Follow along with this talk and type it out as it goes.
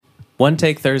One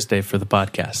Take Thursday for the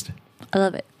podcast. I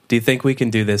love it. Do you think we can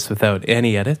do this without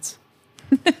any edits?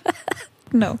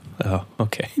 No. Oh,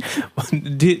 okay.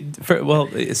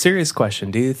 Serious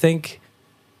question. Do you think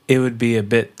it would be a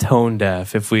bit tone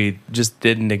deaf if we just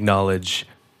didn't acknowledge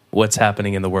what's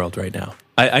happening in the world right now?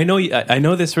 I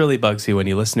know this really bugs you when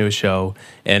you listen to a show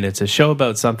and it's a show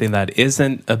about something that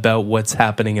isn't about what's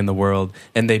happening in the world,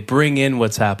 and they bring in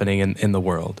what's happening in the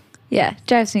world. Yeah, it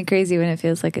drives me crazy when it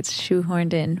feels like it's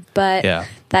shoehorned in. But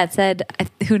that said,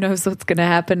 who knows what's going to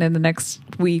happen in the next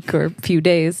week or few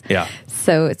days. Yeah.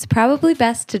 So it's probably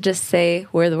best to just say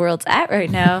where the world's at right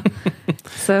now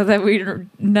so that we're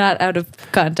not out of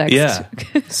context. Yeah.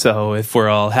 So if we're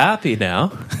all happy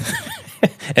now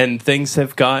and things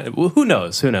have gone, who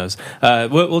knows?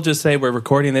 We'll just say we're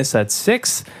recording this at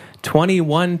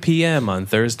 6:21 p.m. on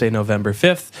Thursday, November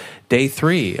 5th, day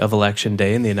 3 of Election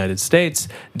Day in the United States,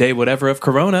 day whatever of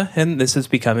Corona, and this is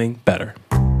Becoming Better.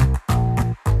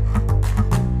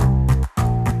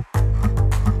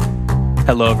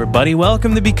 Hello, everybody.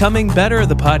 Welcome to Becoming Better,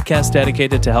 the podcast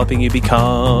dedicated to helping you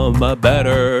become a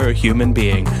better human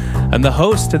being. I'm the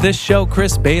host of this show,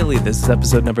 Chris Bailey. This is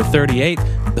episode number 38,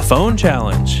 The Phone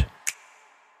Challenge.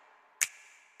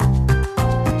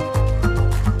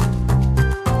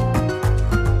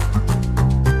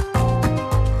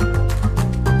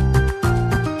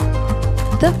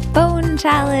 The phone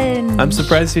challenge. I'm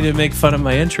surprised you didn't make fun of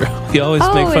my intro. You always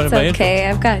make fun of my intro. Oh, it's okay.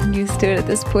 I've gotten used to it at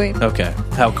this point. Okay.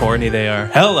 How corny they are.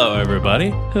 Hello,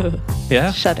 everybody.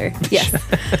 Yeah? Shudder. Yes.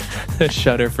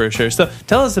 Shudder for sure. So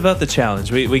tell us about the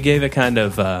challenge. We gave it kind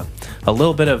of a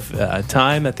little bit of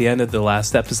time at the end of the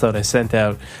last episode. I sent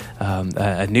out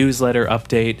a newsletter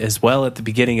update as well at the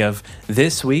beginning of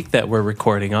this week that we're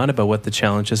recording on about what the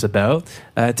challenge is about.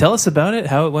 Tell us about it,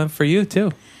 how it went for you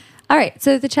too. All right.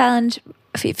 So the challenge,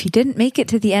 if you didn't make it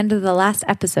to the end of the last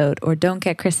episode or don't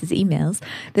get Chris's emails,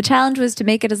 the challenge was to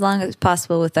make it as long as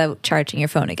possible without charging your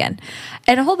phone again.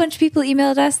 And a whole bunch of people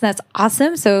emailed us, and that's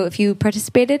awesome. So if you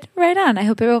participated, right on. I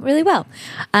hope it went really well.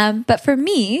 But for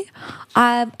me,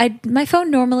 my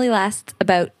phone normally lasts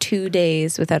about 2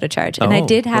 days without a charge. And I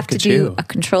did have to do a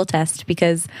control test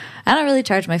because I don't really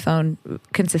charge my phone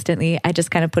consistently. I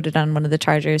just kind of put it on one of the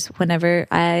chargers whenever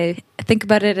I think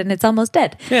about it and it's almost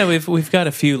dead. Yeah, we've got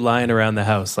a few lying around the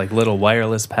house, like little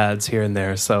wireless pads here and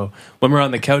there. So when we're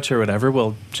on the couch or whatever,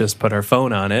 we'll just put our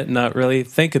phone on it and not really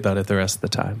think about it the rest of the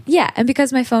time. Yeah, and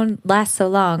because my phone lasts so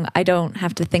long, I don't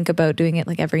have to think about doing it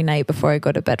like every night before I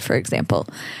go to bed, for example.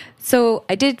 So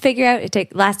I did figure out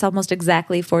it lasts almost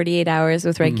exactly 48 hours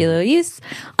with regular use.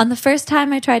 On the first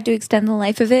time I tried to extend the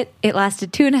life of it, it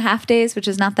lasted 2.5 days, which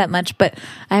is not that much, but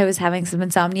I was having some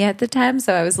insomnia at the time,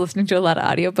 so I was listening to a lot of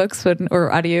audiobooks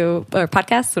or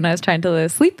podcasts when I was trying to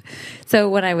sleep. So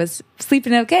when I was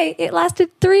sleeping okay, it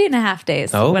lasted 3.5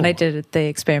 days when I did the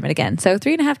experiment again. So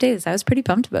 3.5 days. I was pretty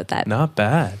pumped about that. Not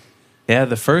bad. Yeah,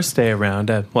 the first day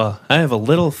around, I have a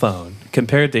little phone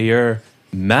compared to your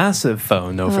massive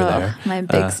phone over there. My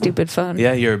big stupid phone.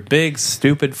 Yeah, your big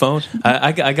stupid phone.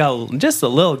 I got just a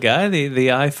little guy, the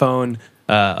iPhone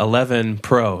 11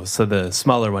 Pro, so the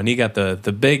smaller one. You got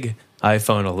the big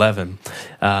iPhone 11.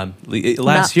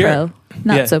 Last year, Pro.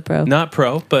 Not so pro. Not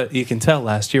pro, but you can tell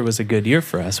last year was a good year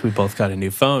for us. We both got a new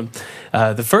phone.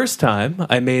 The first time,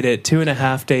 I made it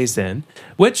 2.5 days in,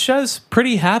 which I was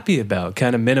pretty happy about,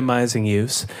 kind of minimizing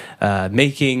use,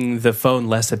 making the phone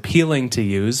less appealing to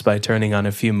use by turning on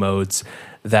a few modes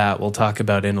that we'll talk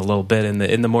about in a little bit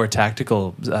in the more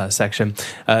tactical section.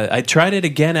 I tried it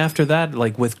again after that,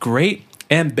 like with great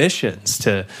ambitions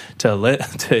to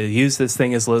use this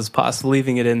thing as little as possible,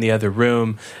 leaving it in the other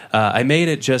room. I made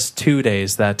it just 2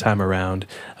 days that time around,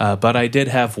 but I did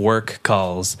have work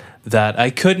calls that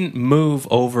I couldn't move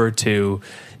over to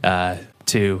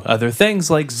other things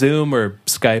like Zoom or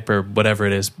Skype or whatever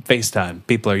it is, FaceTime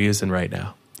people are using right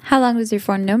now. How long does your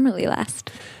phone normally last?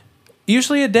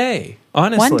 Usually a day,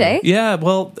 honestly. 1 day? Yeah,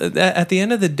 well, at the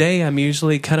end of the day, I'm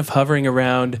usually kind of hovering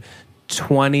around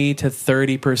 20 to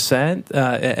 30%,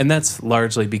 and that's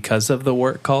largely because of the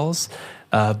work calls,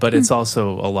 but it's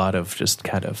also a lot of just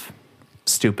kind of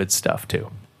stupid stuff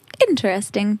too.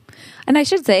 Interesting. And I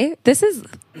should say, this is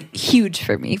huge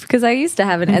for me because I used to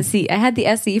have an SE. I had the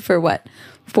SE for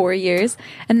 4 years,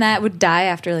 and that would die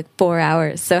after like 4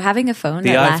 hours. So having a phone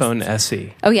the that iPhone lasts,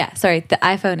 SE. Oh yeah, sorry, the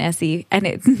iPhone SE, and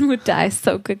it would die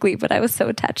so quickly, but I was so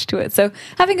attached to it. So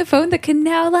having a phone that can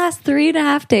now last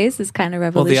 3.5 days is kind of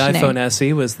revolutionary. Well, the iPhone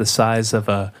SE was the size of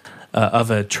a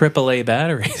AAA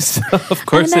battery, so of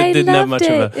course and it didn't have much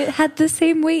of a. It had the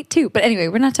same weight too. But anyway,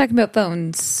 we're not talking about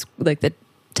phones like the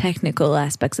technical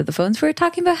aspects of the phones. We're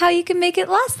talking about how you can make it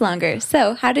last longer.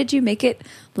 So how did you make it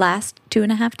last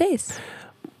 2.5 days?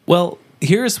 Well,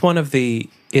 here's one of the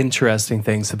interesting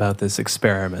things about this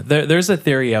experiment. There's a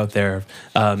theory out there.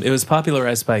 It was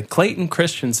popularized by Clayton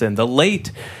Christensen, the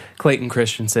late Clayton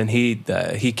Christensen.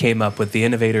 He came up with the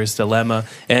innovator's dilemma,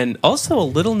 and also a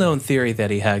little-known theory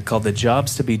that he had called the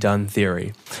jobs to be done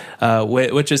theory,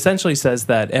 which essentially says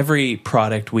that every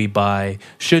product we buy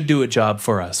should do a job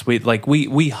for us.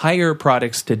 We hire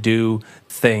products to do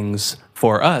things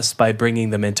for us by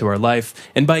bringing them into our life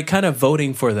and by kind of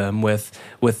voting for them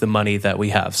with the money that we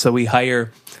have. So we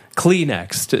hire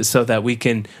Kleenex so that we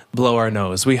can blow our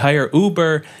nose. We hire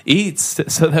Uber Eats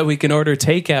so that we can order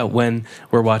takeout when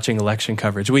we're watching election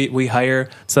coverage. We hire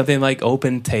something like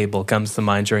Open Table comes to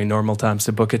mind during normal times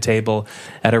to book a table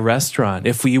at a restaurant.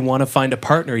 If you want to find a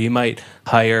partner, you might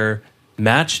hire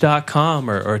Match.com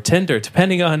or Tinder,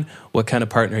 depending on what kind of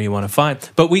partner you want to find.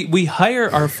 But we hire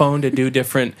our phone to do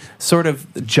different sort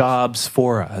of jobs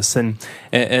for us. And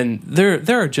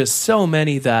there are just so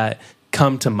many that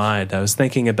come to mind. I was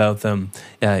thinking about them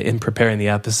in preparing the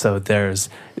episode.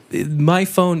 My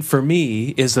phone, for me,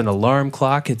 is an alarm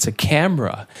clock. It's a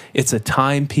camera. It's a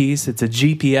timepiece. It's a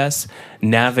GPS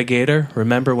navigator.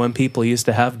 Remember when people used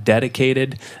to have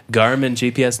dedicated Garmin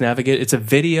GPS navigator? It's a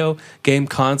video game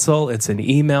console. It's an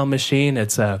email machine.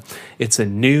 It's a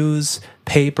news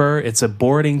paper. It's a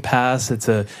boarding pass. It's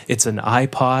an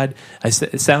iPod. I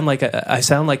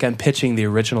sound like I'm pitching the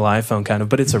original iPhone kind of,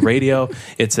 but it's a radio.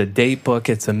 It's a date book.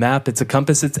 It's a map. It's a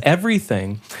compass. It's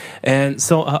everything. And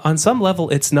so on some level,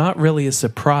 it's not really a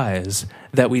surprise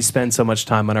that we spend so much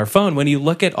time on our phone when you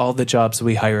look at all the jobs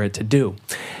we hire it to do.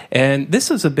 And this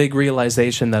was a big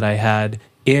realization that I had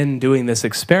in doing this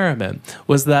experiment,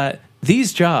 was that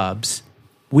these jobs,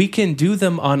 we can do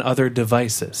them on other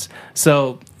devices.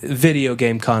 So video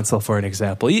game console, for an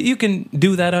example. You can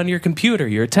do that on your computer,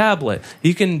 your tablet.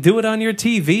 You can do it on your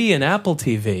TV and Apple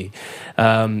TV.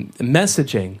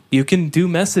 Messaging. You can do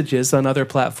messages on other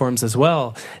platforms as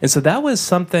well. And so that was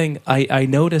something I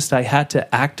noticed I had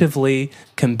to actively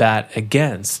combat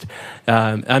against.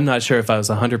 I'm not sure if I was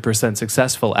 100%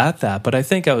 successful at that, but I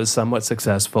think I was somewhat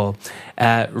successful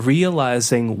at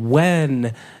realizing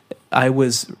when I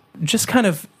was just kind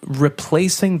of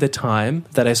replacing the time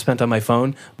that I spent on my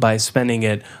phone by spending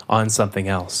it on something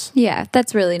else. Yeah,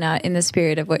 that's really not in the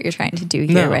spirit of what you're trying to do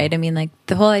here, right? I mean, like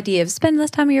the whole idea of spend less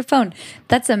time on your phone,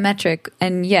 that's a metric.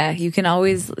 And yeah, you can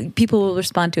always, people will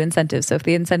respond to incentives. So if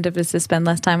the incentive is to spend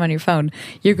less time on your phone,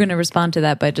 you're going to respond to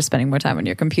that by just spending more time on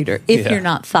your computer if you're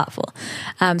not thoughtful.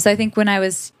 So I think when I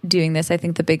was doing this, I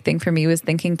think the big thing for me was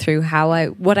thinking through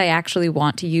what I actually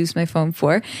want to use my phone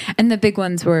for. And the big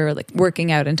ones were like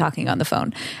working out and talking on the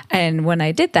phone. And when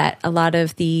I did that, a lot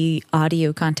of the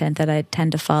audio content that I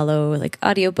tend to follow, like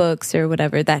audiobooks or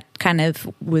whatever, that kind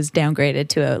of was downgraded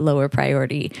to a lower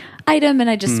priority item. And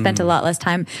I just spent a lot less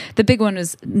time. The big one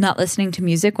was not listening to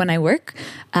music when I work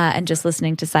and just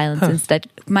listening to silence instead.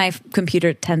 My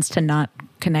computer tends to not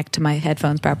connect to my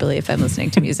headphones properly if I'm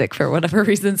listening to music for whatever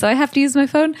reason. So I have to use my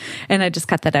phone, and I just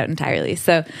cut that out entirely.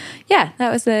 So yeah,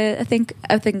 that was I think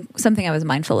something I was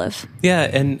mindful of. Yeah.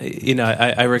 And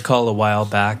I recall a while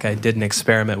back, I did an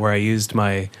experiment where I used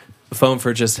my phone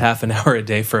for just half an hour a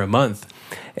day for a month.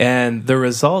 And the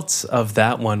results of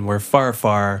that one were far,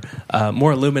 far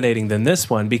more illuminating than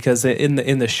this one, because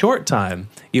in the short time,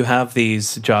 you have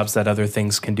these jobs that other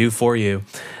things can do for you.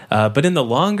 But in the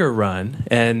longer run,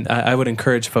 and I would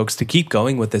encourage folks to keep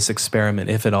going with this experiment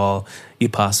if at all you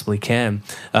possibly can.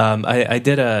 I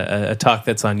did a talk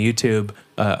that's on YouTube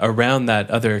around that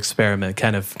other experiment,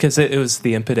 kind of, because it was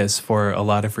the impetus for a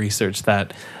lot of research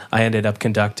that I ended up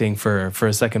conducting for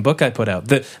a second book I put out.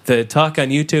 The talk on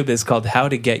YouTube is called How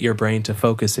to Get Your Brain to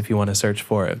Focus, if you want to search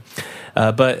for it.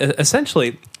 But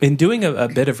essentially, in doing a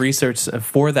bit of research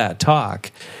for that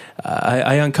talk,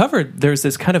 I uncovered there's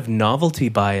this kind of novelty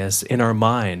bias in our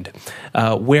mind,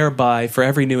 whereby for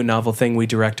every new and novel thing we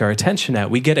direct our attention at,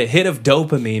 we get a hit of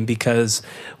dopamine because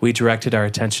we directed our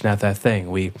attention at that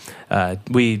thing. We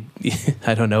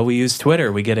I don't know, we use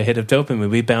Twitter, we get a hit of dopamine.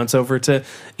 We bounce over to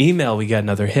email, we get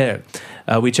another hit.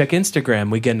 We check Instagram,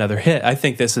 we get another hit. I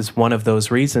think this is one of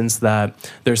those reasons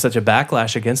that there's such a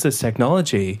backlash against this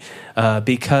technology,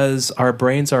 because our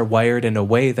brains are wired in a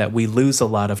way that we lose a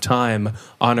lot of time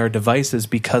on our devices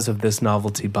because of this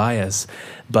novelty bias.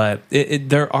 But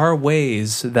there are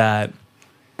ways that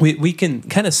we can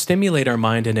kind of stimulate our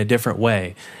mind in a different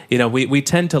way. We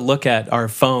tend to look at our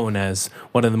phone as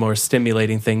one of the more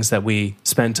stimulating things that we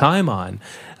spend time on.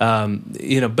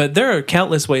 But there are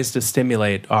countless ways to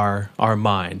stimulate our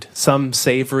mind. Some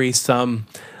savory, some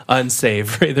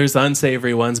unsavory. There's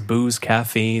unsavory ones: booze,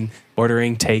 caffeine,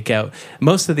 ordering takeout.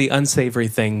 Most of the unsavory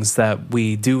things that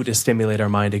we do to stimulate our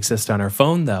mind exist on our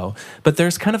phone, though. But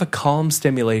there's kind of a calm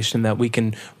stimulation that we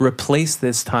can replace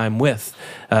this time with,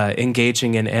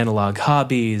 engaging in analog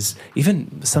hobbies,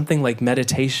 even something like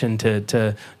meditation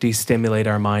to de-stimulate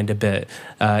our mind a bit.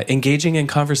 Engaging in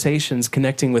conversations,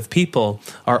 connecting with people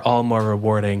are all more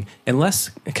rewarding and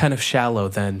less kind of shallow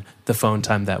than the phone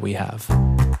time that we have.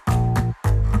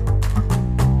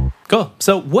 Cool.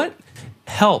 So what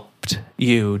helped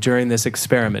you during this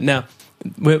experiment? Now,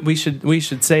 we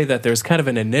should say that there's kind of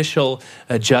an initial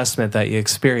adjustment that you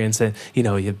experience, and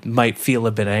you might feel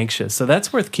a bit anxious. So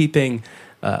that's worth keeping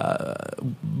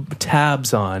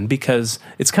tabs on, because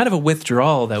it's kind of a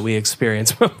withdrawal that we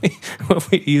experience when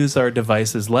we use our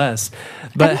devices less.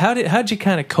 But how'd you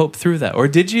kind of cope through that, or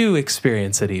did you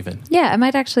experience it even? Yeah, I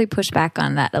might actually push back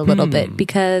on that a little bit,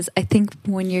 because I think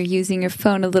when you're using your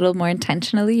phone a little more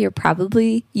intentionally,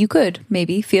 you could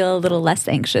maybe feel a little less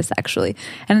anxious, actually.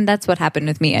 And that's what happened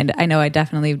with me. And I know I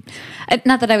definitely,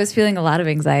 not that I was feeling a lot of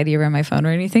anxiety around my phone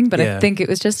or anything, but I think it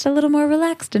was just a little more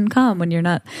relaxed and calm when you're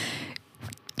not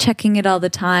checking it all the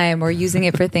time or using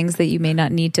it for things that you may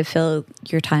not need to fill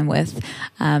your time with.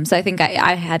 So I think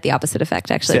I had the opposite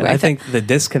effect, actually. So I think the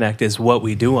disconnect is what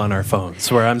we do on our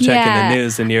phones, where I'm checking the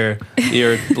news and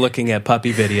you're looking at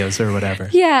puppy videos or whatever.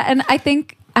 Yeah, and I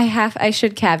think I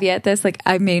should caveat this, like,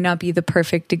 I may not be the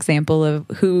perfect example of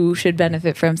who should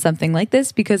benefit from something like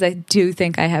this, because I do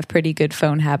think I have pretty good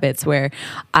phone habits where,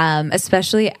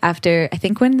 especially after, I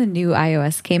think when the new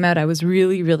iOS came out, I was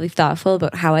really, really thoughtful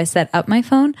about how I set up my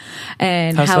phone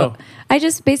and how I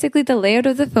just basically, the layout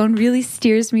of the phone really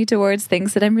steers me towards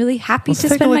things that I'm really happy to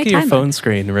spend my time on. Take a look at your phone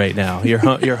screen right now,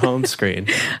 your home screen.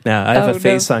 Now, I have a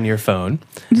face on your phone,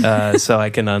 so I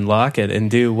can unlock it and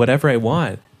do whatever I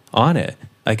want on it.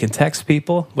 I can text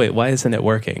people. Wait, why isn't it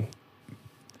working?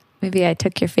 Maybe I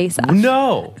took your face off.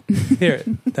 No. Here,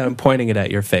 I'm pointing it at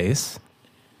your face.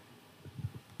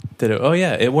 Did it? Oh,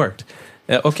 yeah, it worked.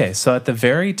 Okay, so at the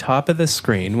very top of the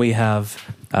screen, we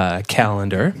have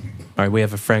calendar. All right, we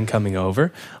have a friend coming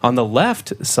over. On the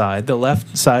left side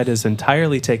is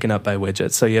entirely taken up by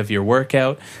widgets. So you have your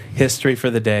workout, history for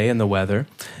the day, and the weather.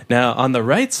 Now, on the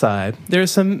right side,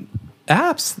 there's some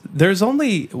apps. There's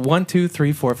only 8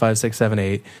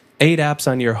 apps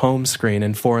on your home screen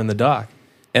and 4 in the dock.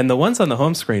 And the ones on the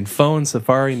home screen: phone,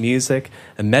 Safari, music,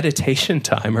 a meditation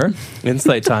timer,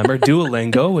 insight timer,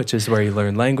 Duolingo, which is where you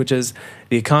learn languages,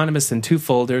 The Economist in 2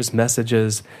 folders,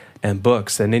 messages, and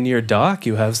books. And in your dock,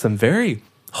 you have some very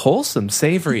wholesome,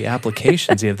 savory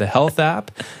applications. You have the health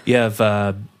app, you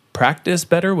have Practice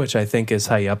Better, which I think is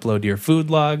how you upload your food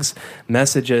logs,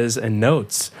 messages, and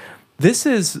notes. This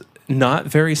is not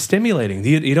very stimulating.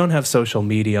 You don't have social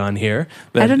media on here.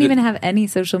 I don't even have any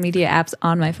social media apps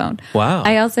on my phone. Wow.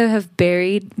 I also have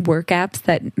buried work apps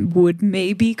that would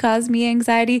maybe cause me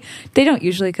anxiety. They don't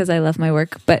usually, because I love my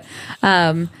work, but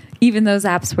even those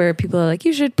apps where people are like,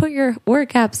 you should put your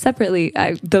work apps separately,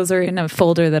 those are in a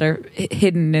folder that are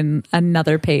hidden in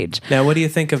another page. Now, what do you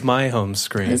think of my home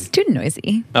screen? It's too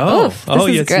noisy.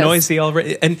 It's noisy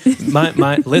already. And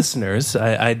my listeners,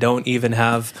 I don't even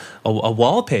have a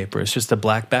wallpaper. It's just a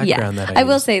black background that I use.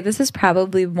 will say this is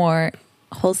probably more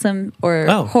wholesome or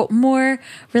more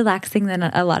relaxing than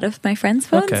a lot of my friends'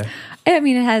 phones. Okay. I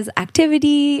mean, it has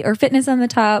activity or fitness on the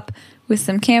top with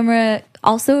some camera.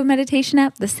 Also a meditation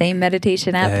app, the same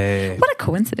meditation app. Hey. What a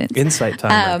coincidence. Insight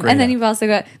timer. And then you've also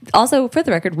got, for the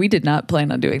record, we did not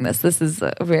plan on doing this. This is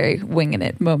a very winging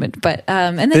it moment. But,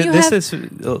 and then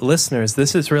listeners,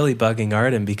 this is really bugging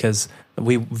Arden, because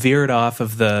we veered off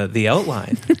of the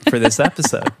outline for this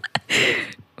episode.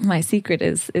 My secret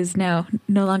is now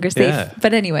no longer safe. Yeah.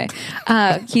 But anyway,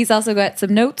 he's also got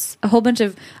some notes, a whole bunch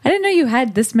of, I didn't know you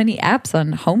had this many apps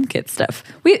on HomeKit stuff.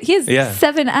 He has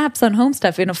 7 apps on home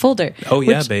stuff in a folder. Oh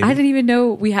yeah, baby. I didn't even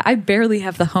know I barely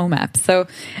have the home app. So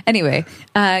anyway,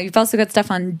 you've also got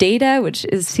stuff on data, which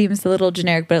seems a little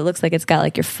generic, but it looks like it's got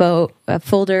like your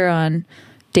folder on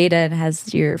data and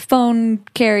has your phone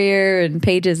carrier and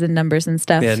pages and numbers and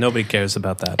stuff. Yeah, nobody cares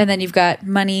about that. And then you've got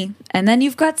money, and then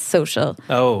you've got social.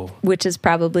 Oh. Which is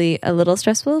probably a little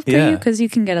stressful for you, because you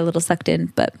can get a little sucked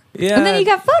in. But yeah. And then you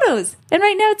got photos. And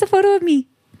right now it's a photo of me.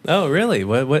 Oh, really?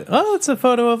 What? Oh, it's a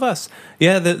photo of us.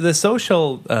 Yeah, the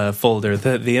social folder,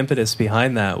 the impetus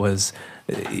behind that was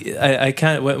I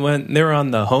kind of when they're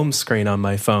on the home screen on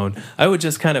my phone, I would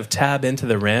just kind of tab into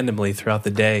them randomly throughout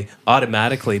the day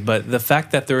automatically. But the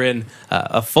fact that they're in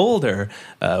a folder,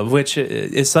 which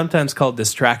is sometimes called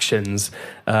distractions,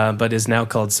 but is now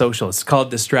called social. It's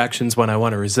called distractions when I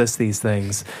want to resist these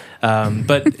things.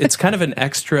 But it's kind of an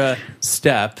extra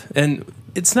step, and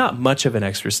it's not much of an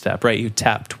extra step, right? You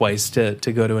tap twice to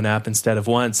go to an app instead of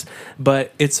once,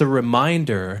 but it's a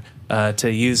reminder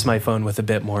to use my phone with a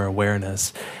bit more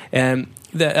awareness. And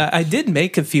I did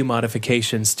make a few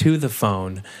modifications to the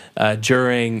phone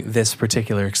during this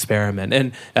particular experiment.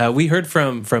 And we heard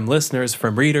from listeners,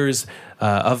 from readers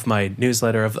of my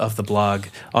newsletter, of the blog,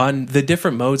 on the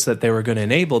different modes that they were going to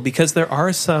enable, because there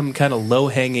are some kind of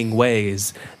low-hanging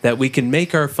ways that we can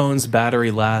make our phone's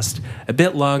battery last a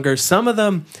bit longer. Some of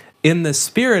them in the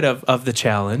spirit of the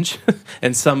challenge,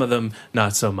 and some of them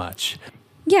not so much.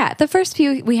 Yeah, the first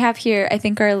few we have here, I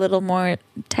think, are a little more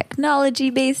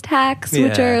technology-based hacks,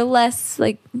 which are less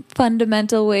like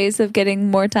fundamental ways of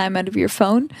getting more time out of your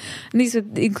phone. And these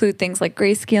would include things like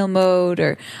grayscale mode,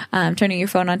 or turning your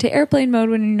phone onto airplane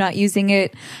mode when you're not using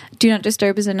it. Do not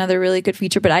disturb is another really good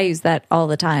feature, but I use that all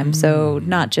the time. So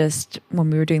not just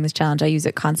when we were doing this challenge, I use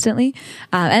it constantly,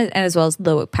 and as well as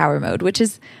low power mode, which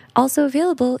is also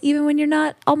available even when you're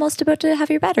not almost about to have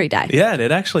your battery die. Yeah, and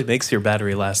it actually makes your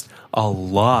battery last a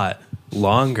lot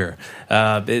longer.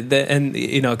 And,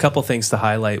 you know, a couple things to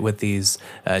highlight with these.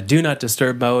 Do not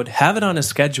disturb mode. Have it on a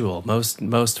schedule.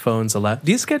 Most phones allow.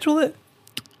 Do you schedule it?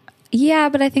 Yeah,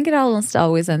 but I think it almost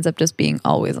always ends up just being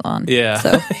always on. Yeah,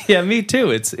 so. Yeah, me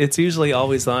too. It's usually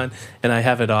always on, and I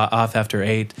have it off after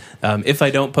 8. If I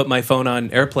don't put my phone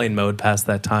on airplane mode past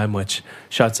that time, which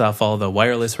shuts off all the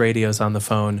wireless radios on the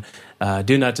phone.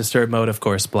 Do not disturb mode, of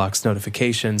course, blocks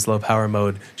notifications. Low power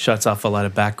mode shuts off a lot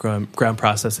of background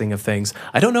processing of things.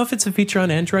 I don't know if it's a feature on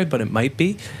Android, but it might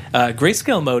be.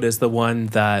 Grayscale mode is the one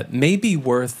that may be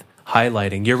worth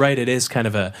highlighting. You're right; it is kind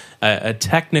of a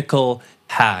technical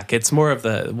hack. It's more of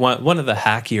the one of the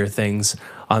hackier things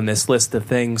on this list of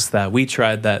things that we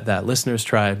tried, that listeners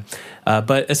tried.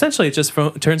 But essentially, it just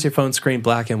turns your phone screen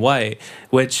black and white,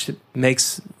 which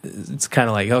makes it's kind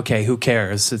of like, okay, who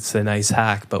cares? It's a nice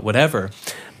hack, but whatever.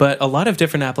 But a lot of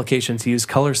different applications use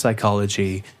color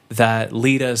psychology that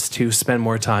lead us to spend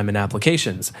more time in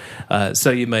applications.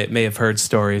 So you may have heard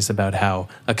stories about how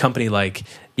a company like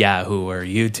Yahoo or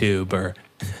YouTube, or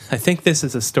I think this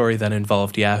is a story that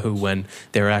involved Yahoo when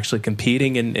they were actually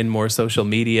competing in more social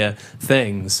media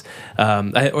things.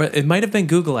 Or it might have been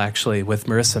Google, actually, with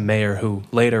Marissa Mayer, who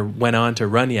later went on to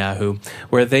run Yahoo,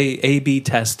 where they A/B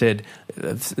tested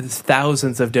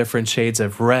thousands of different shades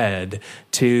of red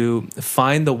to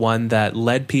find the one that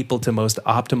led people to most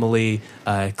optimally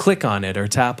click on it or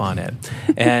tap on it.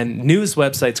 And news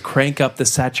websites crank up the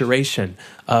saturation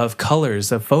of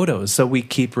colors of photos, so we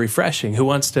keep refreshing. Who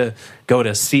wants to go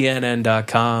to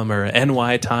CNN.com or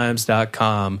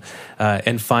NYTimes.com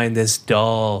and find this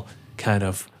dull, kind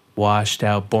of washed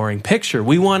out, boring picture?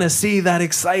 We want to see that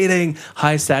exciting,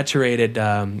 high saturated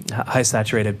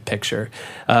picture.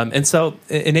 And so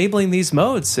enabling these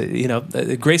modes, the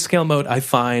grayscale mode, I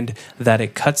find that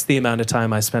it cuts the amount of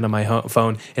time I spend on my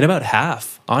phone in about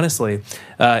half, honestly.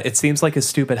 It seems like a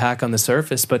stupid hack on the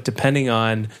surface, but depending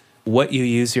on what you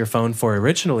use your phone for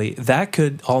originally, that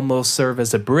could almost serve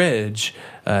as a bridge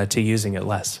to using it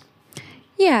less.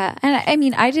 Yeah, and I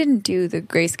mean, I didn't do the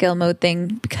grayscale mode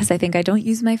thing because I think I don't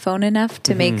use my phone enough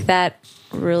to make that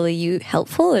really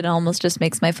helpful. It almost just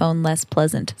makes my phone less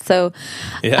pleasant. So,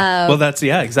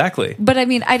 yeah, exactly. But I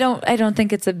mean, I don't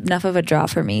think it's enough of a draw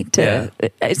for me to. Yeah.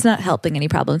 It's not helping any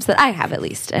problems that I have, at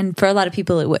least, and for a lot of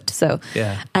people, it would. So,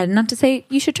 not to say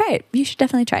you should try it. You should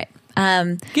definitely try it.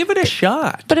 Give it a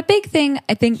shot. But a big thing,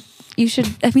 I think you should.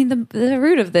 I mean, the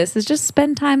root of this is just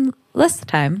spend less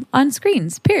time on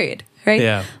screens. Period. Right?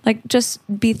 Yeah. Like, just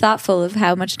be thoughtful of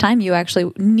how much time you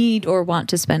actually need or want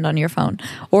to spend on your phone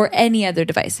or any other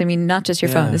device. I mean, not just your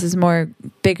phone. This is more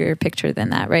bigger picture than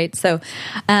that, right? So,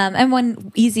 and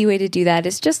one easy way to do that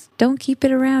is just don't keep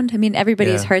it around. I mean,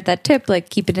 everybody has heard that tip, like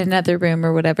keep it in another room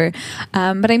or whatever.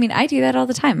 But I mean, I do that all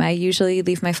the time. I usually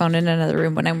leave my phone in another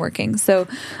room when I'm working. So,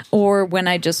 or when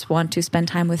I just want to spend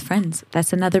time with friends.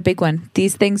 That's another big one.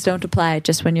 These things don't apply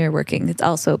just when you're working. It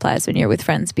also applies when you're with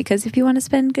friends, because if you want to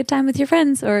spend good time with your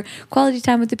friends or quality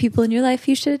time with the people in your life,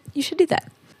 you should do that.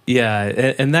 Yeah,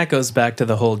 and that goes back to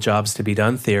the whole jobs to be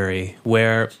done theory,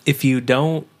 where if you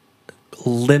don't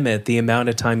limit the amount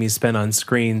of time you spend on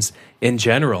screens in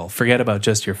general, forget about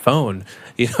just your phone.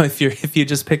 If you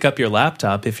just pick up your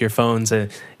laptop, if your phone's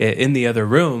in the other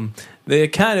room, it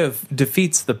kind of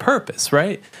defeats the purpose,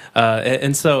 right?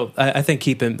 And so I think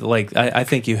I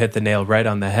think you hit the nail right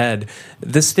on the head.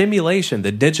 The stimulation,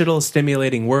 the digital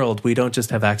stimulating world, we don't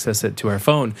just have access to our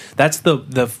phone. That's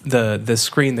the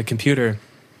screen, the computer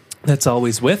that's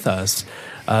always with us.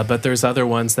 But there's other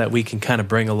ones that we can kind of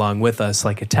bring along with us,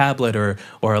 like a tablet or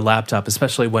a laptop,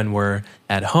 especially when we're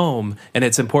at home. And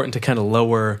it's important to kind of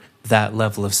lower that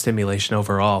level of stimulation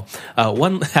overall.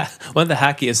 One of the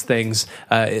hackiest things,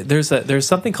 there's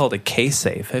something called a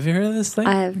K-Safe. Have you heard of this thing?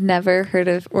 I've never heard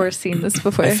of or seen this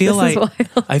before. I feel this is wild.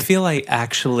 I feel I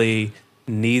actually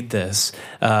need this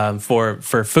for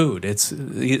food. It's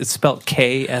spelled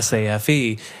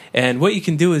KSAFE, and what you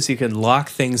can do is you can lock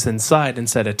things inside and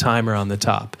set a timer on the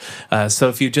top. So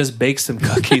if you just bake some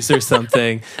cookies or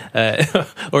something,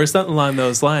 or something along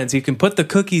those lines, you can put the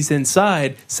cookies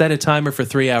inside, set a timer for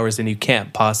 3 hours, and you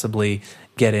can't possibly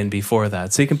get in before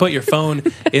that. So you can put your phone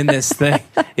in this thing.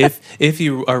 If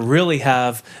you are really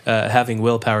having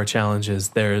willpower challenges,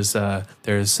 there's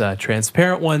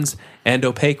transparent ones and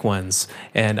opaque ones.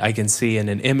 And I can see in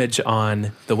an image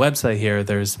on the website here,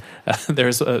 there's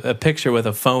a picture with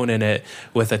a phone in it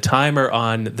with a timer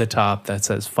on the top that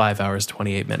says 5 hours,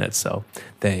 28 minutes. So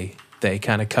they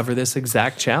kind of cover this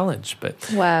exact challenge. But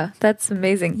wow, that's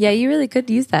amazing. Yeah, you really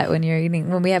could use that when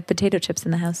we have potato chips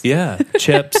in the house. Yeah,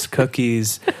 chips,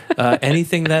 cookies,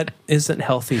 anything that isn't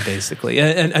healthy, basically.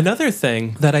 And another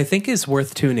thing that I think is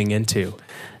worth tuning into,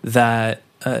 that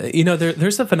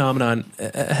there's a phenomenon.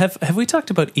 Have we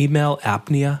talked about email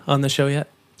apnea on the show yet?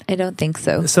 I don't think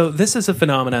so. So this is a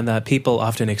phenomenon that people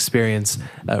often experience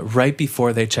right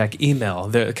before they check email.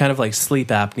 They're kind of like sleep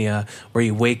apnea, where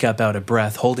you wake up out of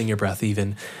breath, holding your breath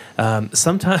even.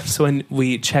 Sometimes when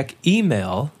we check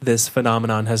email, this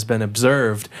phenomenon has been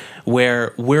observed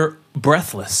where we're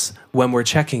breathless when we're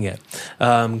checking it.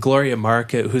 Gloria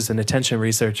Market, who's an attention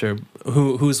researcher,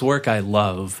 whose work I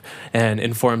love and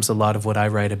informs a lot of what I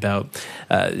write about,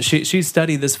 she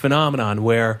studied this phenomenon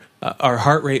where our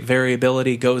heart rate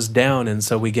variability goes down, and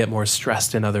so we get more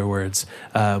stressed, in other words,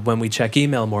 when we check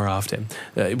email more often.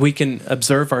 We can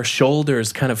observe our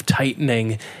shoulders kind of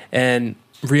tightening and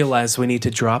realize we need to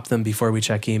drop them before we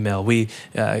check email. We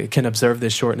can observe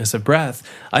this shortness of breath.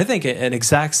 I think an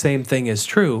exact same thing is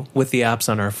true with the apps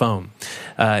on our phone.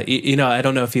 I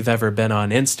don't know if you've ever been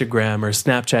on Instagram or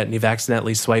Snapchat and you've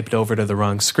accidentally swiped over to the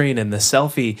wrong screen and the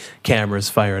selfie camera's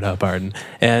fired up, Arden.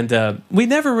 And we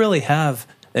never really have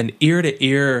an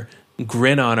ear-to-ear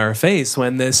grin on our face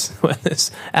when this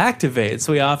activates.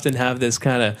 We often have this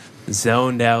kind of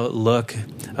zoned out look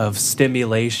of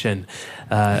stimulation,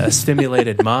 a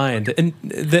stimulated mind. And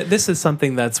this is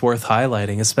something that's worth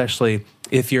highlighting, especially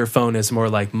if your phone is more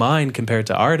like mine compared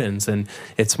to Arden's, and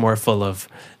it's more full of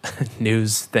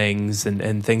news things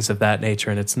and things of that nature,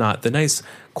 and it's not the nice,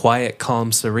 quiet,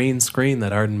 calm, serene screen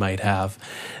that Arden might have.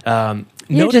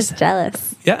 You're just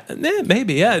jealous. Yeah,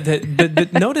 maybe, yeah.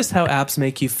 But notice how apps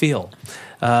make you feel.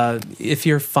 If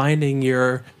you're finding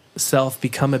yourself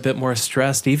become a bit more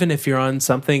stressed, even if you're on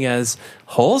something as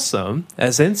wholesome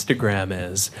as Instagram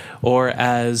is, or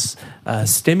as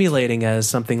stimulating as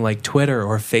something like Twitter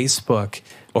or Facebook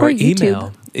or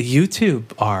email,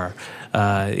 YouTube are.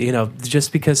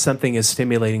 Just because something is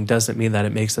stimulating doesn't mean that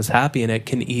it makes us happy, and it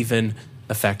can even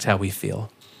affect how we feel.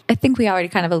 I think we already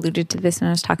kind of alluded to this when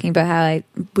I was talking about how I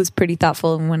was pretty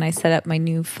thoughtful when I set up my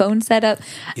new phone setup.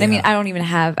 Yeah. I mean, I don't even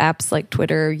have apps like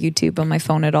Twitter or YouTube on my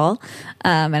phone at all.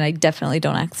 And I definitely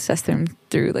don't access them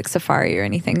through like Safari or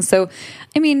anything. So,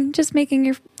 I mean, just making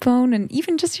your phone and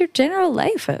even just your general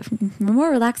life a more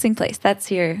relaxing place. That's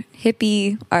your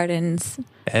hippie Arden's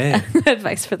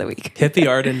advice for the week. Hippie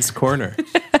Arden's Corner.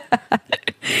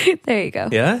 There you go.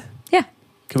 Yeah? Yeah.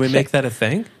 Can we make that a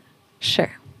thing?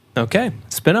 Sure. Okay,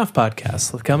 spin-off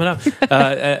podcast coming up.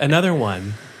 Another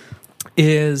one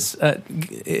is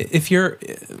if you're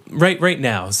right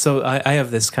now. So I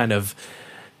have this kind of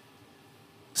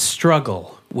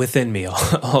struggle within me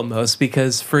almost,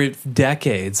 because for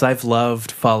decades I've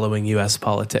loved following U.S.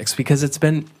 politics because it's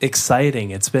been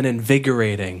exciting, it's been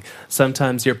invigorating.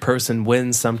 Sometimes your person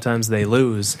wins, sometimes they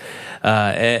lose,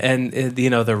 and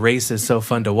the race is so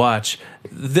fun to watch.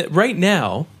 Right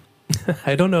now,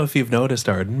 I don't know if you've noticed,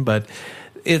 Arden, but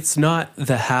it's not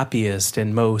the happiest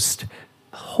and most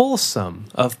wholesome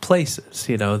of places,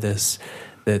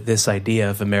 this idea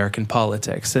of American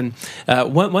politics. And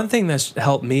one thing that's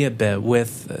helped me a bit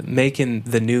with making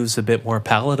the news a bit more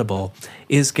palatable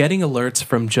is getting alerts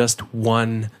from just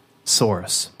one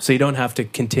source. So you don't have to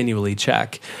continually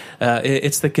check.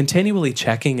 It's the continually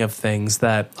checking of things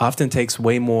that often takes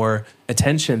way more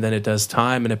attention than it does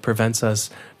time, and it prevents us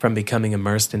from becoming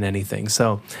immersed in anything.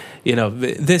 So,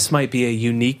 this might be a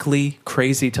uniquely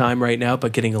crazy time right now,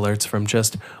 but getting alerts from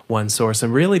just one source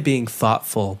and really being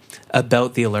thoughtful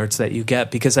about the alerts that you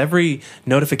get, because every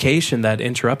notification that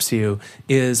interrupts you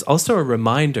is also a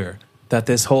reminder that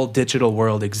this whole digital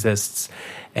world exists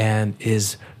and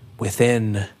is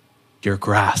within your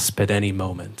grasp at any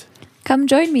moment. Come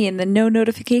join me in the no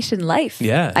notification life.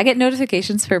 Yeah. I get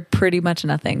notifications for pretty much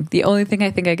nothing. The only thing I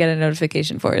think I get a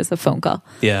notification for is a phone call.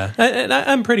 Yeah. And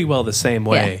I'm pretty well the same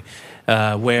way,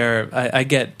 where I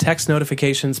get text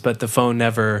notifications, but the phone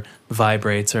never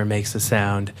vibrates or makes a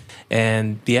sound.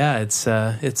 And yeah, it's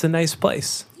a nice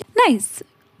place. Nice.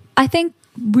 I think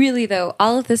really, though,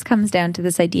 all of this comes down to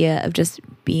this idea of just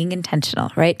being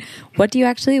intentional, right? What do you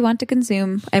actually want to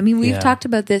consume? I mean, we've talked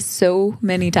about this so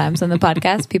many times on the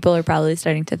podcast. People are probably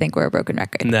starting to think we're a broken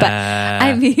record. Nah. But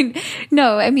I mean,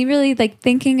 really, like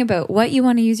thinking about what you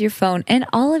want to use your phone and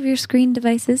all of your screen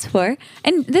devices for.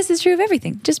 And this is true of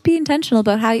everything. Just be intentional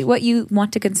about what you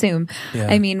want to consume. Yeah.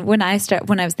 I mean, when I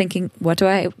was thinking, what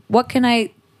can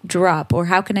I drop, or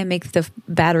how can I make the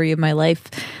battery of my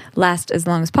life last as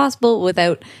long as possible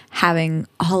without having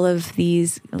all of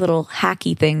these little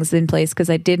hacky things in place, because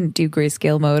I didn't do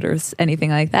grayscale mode or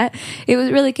anything like that. It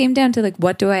really came down to like,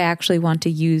 what do I actually want to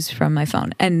use from my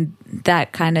phone? And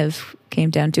that kind of came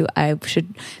down to, I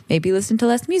should maybe listen to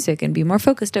less music and be more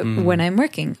focused when I'm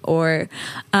working, or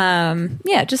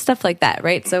just stuff like that,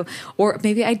 right? So, or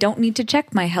maybe I don't need to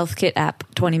check my Health Kit app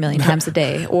 20 million times a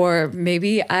day, or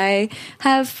maybe I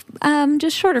have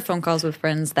just shorter phone calls with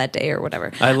friends that day or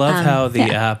whatever. I love how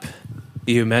the app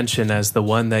you mention as the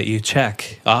one that you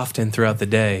check often throughout the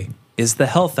day is the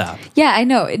health app. Yeah, I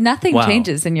know. Nothing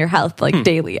changes in your health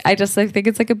daily. I think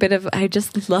it's like a bit of, I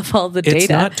just love all the data. It's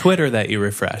not Twitter that you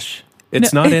refresh.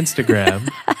 It's not Instagram.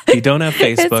 You don't have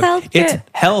Facebook. It's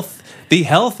health. The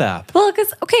health app. Well,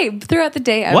 because, throughout the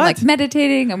day, I'm like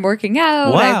meditating, I'm working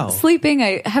out, I'm sleeping,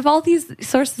 I have all these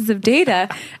sources of data.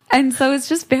 And so it's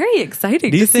just very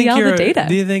exciting to see all the data.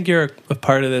 Do you think you're a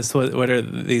part of this? What are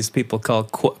these people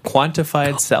called?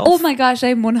 Quantified self? Oh my gosh,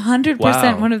 I'm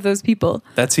 100% one of those people.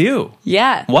 That's you.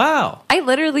 Yeah. Wow. I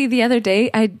literally, the other day,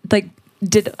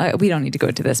 we don't need to go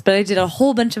into this, but I did a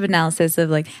whole bunch of analysis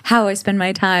of like how I spend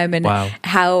my time and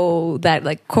how that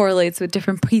like correlates with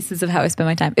different pieces of how I spend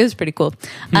my time. It was pretty cool.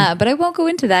 But I won't go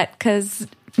into that because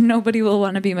nobody will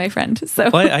want to be my friend.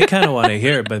 So I kind of want to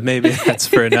hear it, but maybe that's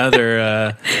for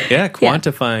another,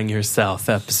 quantifying yourself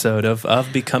episode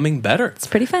of Becoming Better. It's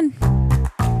pretty fun.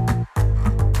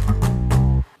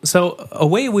 So a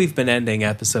way we've been ending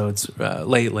episodes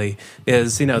lately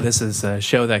is, this is a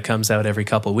show that comes out every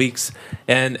couple weeks.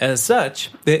 And as such,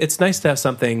 it's nice to have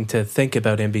something to think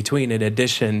about in between, in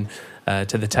addition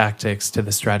to the tactics, to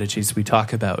the strategies we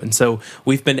talk about. And so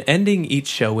we've been ending each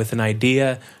show with an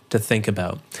idea to think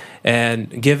about.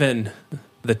 And given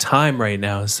the time right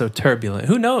now is so turbulent,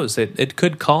 who knows? It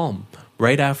could calm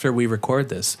right after we record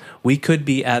this. We could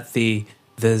be at the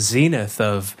zenith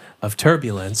of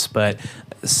turbulence, but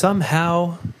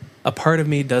somehow a part of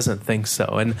me doesn't think so.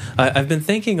 And I've been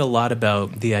thinking a lot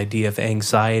about the idea of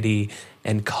anxiety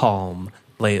and calm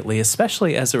lately,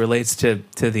 especially as it relates to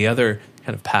the other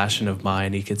kind of passion of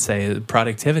mine, you could say,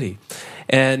 productivity,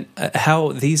 and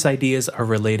how these ideas are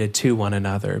related to one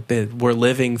another. We're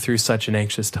living through such an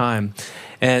anxious time.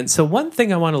 And so one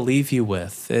thing I want to leave you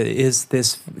with is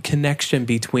this connection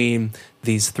between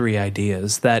these three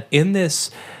ideas, that in this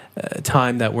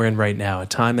time that we're in right now, a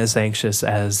time as anxious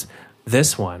as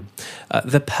this one,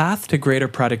 the path to greater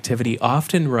productivity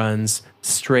often runs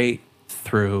straight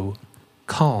through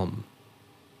calm,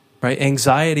 right?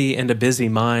 Anxiety and a busy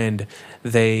mind,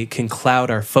 they can cloud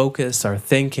our focus, our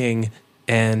thinking,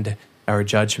 and our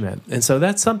judgment. And so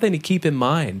that's something to keep in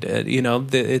mind.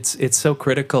 It's so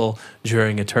critical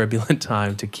during a turbulent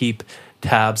time to keep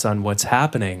tabs on what's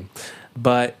happening.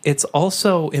 But it's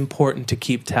also important to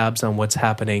keep tabs on what's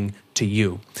happening to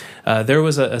you. There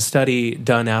was a study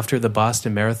done after the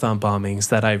Boston Marathon bombings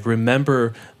that I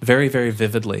remember very, very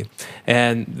vividly.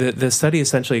 And the study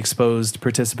essentially exposed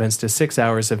participants to 6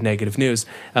 hours of negative news.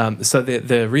 So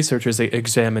the researchers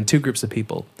examined two groups of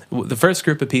people. The first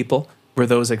group of people were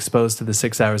those exposed to the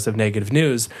 6 hours of negative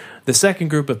news. The second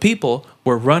group of people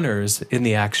were runners in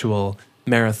the actual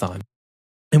marathon.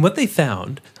 And what they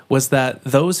found was that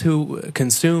those who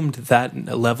consumed that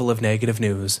level of negative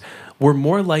news were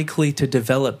more likely to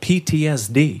develop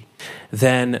PTSD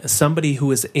than somebody who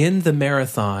was in the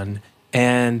marathon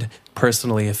and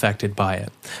personally affected by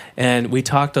it. And we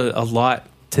talked a lot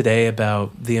today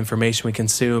about the information we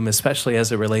consume, especially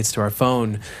as it relates to our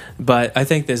phone. But I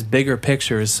think this bigger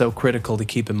picture is so critical to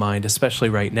keep in mind, especially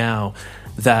right now,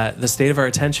 that the state of our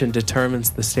attention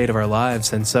determines the state of our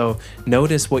lives. And so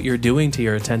notice what you're doing to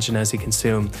your attention as you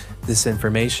consume this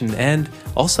information, and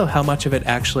also how much of it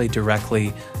actually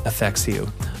directly affects you.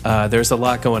 There's a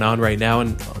lot going on right now,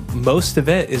 and most of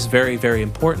it is very, very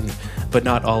important, but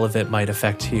not all of it might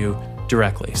affect you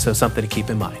directly. So something to keep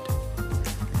in mind.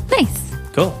 Nice.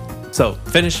 Cool. So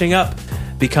finishing up,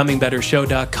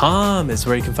 becomingbettershow.com is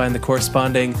where you can find the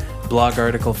corresponding blog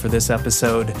article for this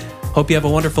episode. Hope you have a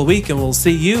wonderful week, and we'll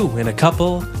see you in a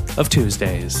couple of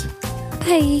Tuesdays.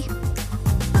 Bye.